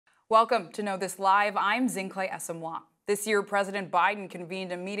Welcome to Know This Live. I'm Zinhle Essamuah. This year, President Biden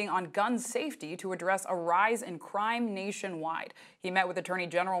convened a meeting on gun safety to address a rise in crime nationwide. He met with Attorney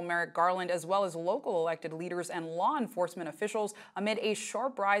General Merrick Garland as well as local elected leaders and law enforcement officials amid a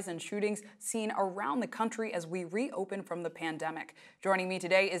sharp rise in shootings seen around the country as we reopen from the pandemic. Joining me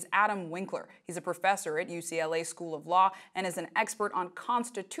today is Adam Winkler. He's a professor at UCLA School of Law and is an expert on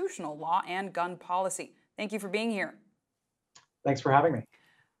constitutional law and gun policy. Thank you for being here. Thanks for having me.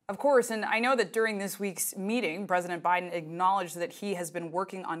 Of course, and I know that during this week's meeting, President Biden acknowledged that he has been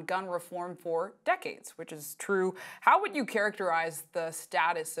working on gun reform for decades, which is true. How would you characterize the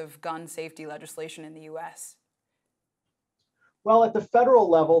status of gun safety legislation in the U.S.? Well, at the federal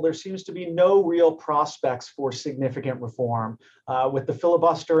level, there seems to be no real prospects for significant reform. With the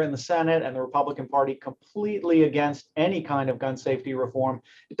filibuster in the Senate and the Republican Party completely against any kind of gun safety reform,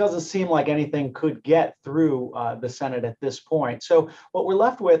 it doesn't seem like anything could get through the Senate at this point. So what we're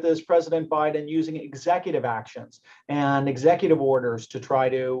left with is President Biden using executive actions and executive orders to try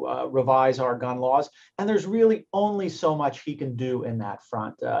to revise our gun laws. And there's really only so much he can do in that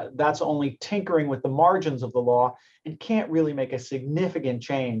front. That's only tinkering with the margins of the law and can't really make a significant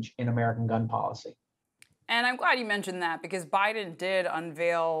change in American gun policy. And I'm glad you mentioned that because Biden did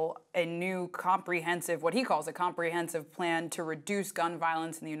unveil a new comprehensive, what he calls a comprehensive plan to reduce gun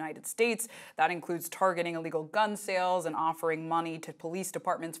violence in the United States. That includes targeting illegal gun sales and offering money to police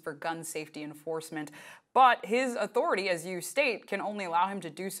departments for gun safety enforcement. But his authority, as you state, can only allow him to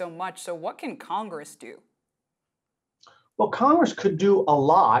do so much. So what can Congress do? Well, Congress could do a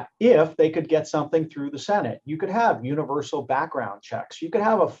lot if they could get something through the Senate. You could have universal background checks. You could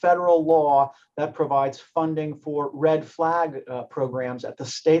have a federal law that provides funding for red flag programs at the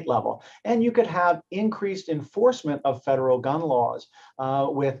state level. And you could have increased enforcement of federal gun laws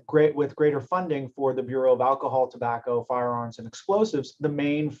with greater funding for the Bureau of Alcohol, Tobacco, Firearms, and Explosives, the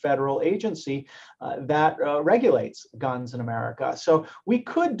main federal agency that regulates guns in America. So we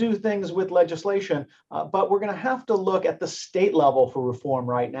could do things with legislation, but we're going to have to look at the state level for reform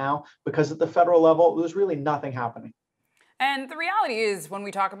right now, because at the federal level, there's really nothing happening. And the reality is, when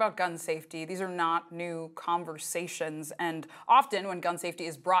we talk about gun safety, these are not new conversations. And often when gun safety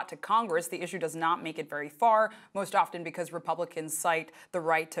is brought to Congress, the issue does not make it very far, most often because Republicans cite the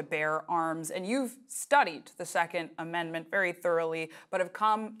right to bear arms. And you've studied the Second Amendment very thoroughly, but have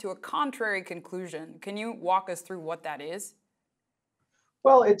come to a contrary conclusion. Can you walk us through what that is?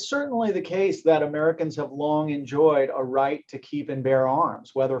 Well, it's certainly the case that Americans have long enjoyed a right to keep and bear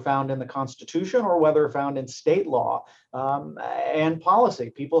arms, whether found in the Constitution or whether found in state law and policy.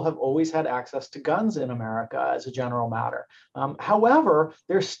 People have always had access to guns in America as a general matter. However,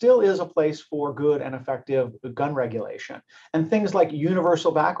 there still is a place for good and effective gun regulation. And things like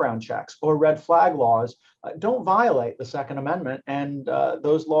universal background checks or red flag laws don't violate the Second Amendment, and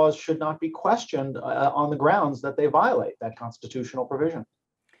those laws should not be questioned on the grounds that they violate that constitutional provision.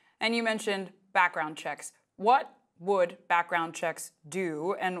 And you mentioned background checks. What would background checks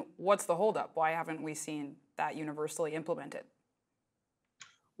do, and what's the holdup? Why haven't we seen that universally implemented?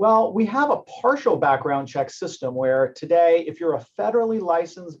 Well, we have a partial background check system where today, if you're a federally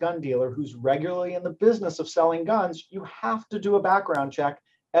licensed gun dealer who's regularly in the business of selling guns, you have to do a background check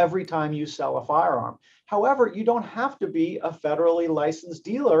every time you sell a firearm. However, you don't have to be a federally licensed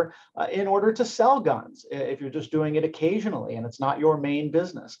dealer in order to sell guns if you're just doing it occasionally and it's not your main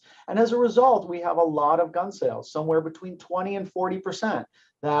business. And as a result, we have a lot of gun sales, somewhere between 20 and 40%,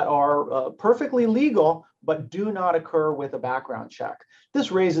 that are perfectly legal, but do not occur with a background check.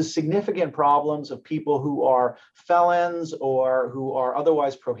 This raises significant problems of people who are felons or who are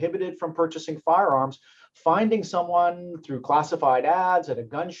otherwise prohibited from purchasing firearms, finding someone through classified ads at a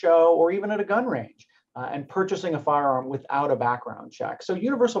gun show or even at a gun range and purchasing a firearm without a background check. So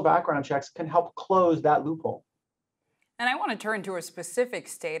universal background checks can help close that loophole. And I want to turn to a specific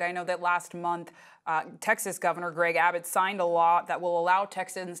state. I know that last month, Texas Governor Greg Abbott signed a law that will allow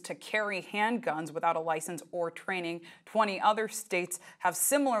Texans to carry handguns without a license or training. 20 other states have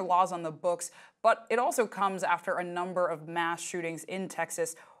similar laws on the books, but it also comes after a number of mass shootings in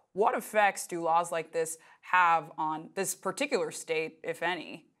Texas. What effects do laws like this have on this particular state, if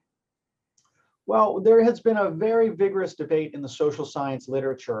any? Well, there has been a very vigorous debate in the social science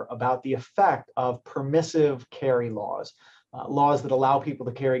literature about the effect of permissive carry laws, laws that allow people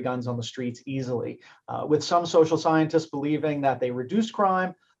to carry guns on the streets easily, with some social scientists believing that they reduce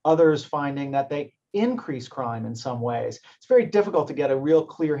crime, others finding that they increase crime in some ways. It's very difficult to get a real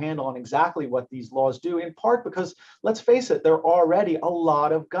clear handle on exactly what these laws do, in part because, let's face it, there are already a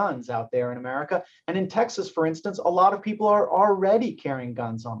lot of guns out there in America. And in Texas, for instance, a lot of people are already carrying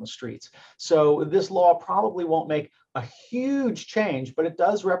guns on the streets. So this law probably won't make a huge change, but it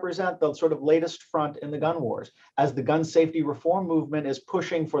does represent the sort of latest front in the gun wars. As the gun safety reform movement is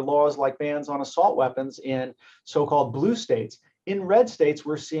pushing for laws like bans on assault weapons in so-called blue states, in red states,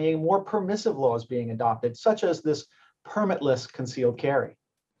 we're seeing more permissive laws being adopted, such as this permitless concealed carry.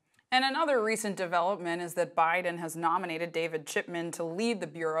 And another recent development is that Biden has nominated David Chipman to lead the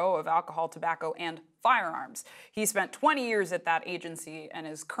Bureau of Alcohol, Tobacco, and Firearms. He spent 20 years at that agency and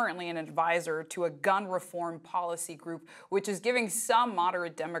is currently an advisor to a gun reform policy group, which is giving some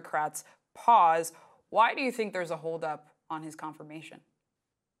moderate Democrats pause. Why do you think there's a holdup on his confirmation?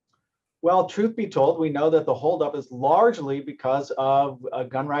 Well, truth be told, we know that the holdup is largely because of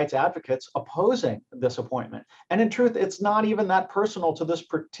gun rights advocates opposing this appointment. And in truth, it's not even that personal to this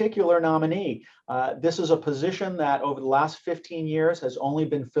particular nominee. This is a position that over the last 15 years has only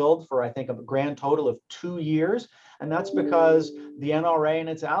been filled for, I think, a grand total of 2 years. And that's because the NRA and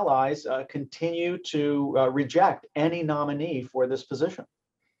its allies continue to reject any nominee for this position.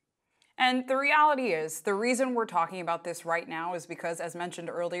 And the reality is, the reason we're talking about this right now is because, as mentioned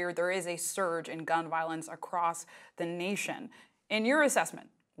earlier, there is a surge in gun violence across the nation. In your assessment,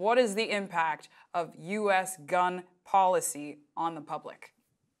 what is the impact of U.S. gun policy on the public?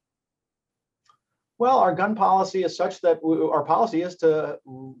 Well, our gun policy is such that our policy is to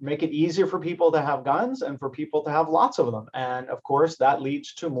make it easier for people to have guns and for people to have lots of them. And of course, that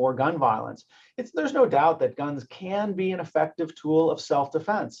leads to more gun violence. There's no doubt that guns can be an effective tool of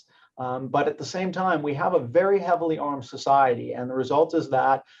self-defense. But at the same time, we have a very heavily armed society, and the result is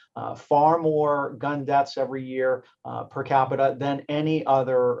that far more gun deaths every year per capita than any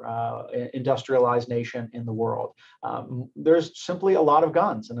other industrialized nation in the world. There's simply a lot of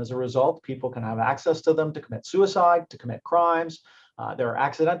guns, and as a result, people can have access to them to commit suicide, to commit crimes. There are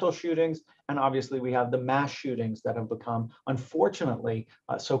accidental shootings, and obviously we have the mass shootings that have become, unfortunately,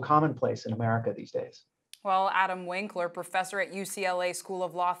 so commonplace in America these days. Well, Adam Winkler, professor at UCLA School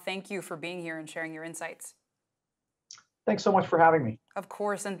of Law, thank you for being here and sharing your insights. Thanks so much for having me. Of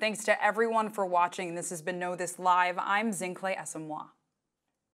course, and thanks to everyone for watching. This has been Know This Live. I'm Zinhle Essamuah.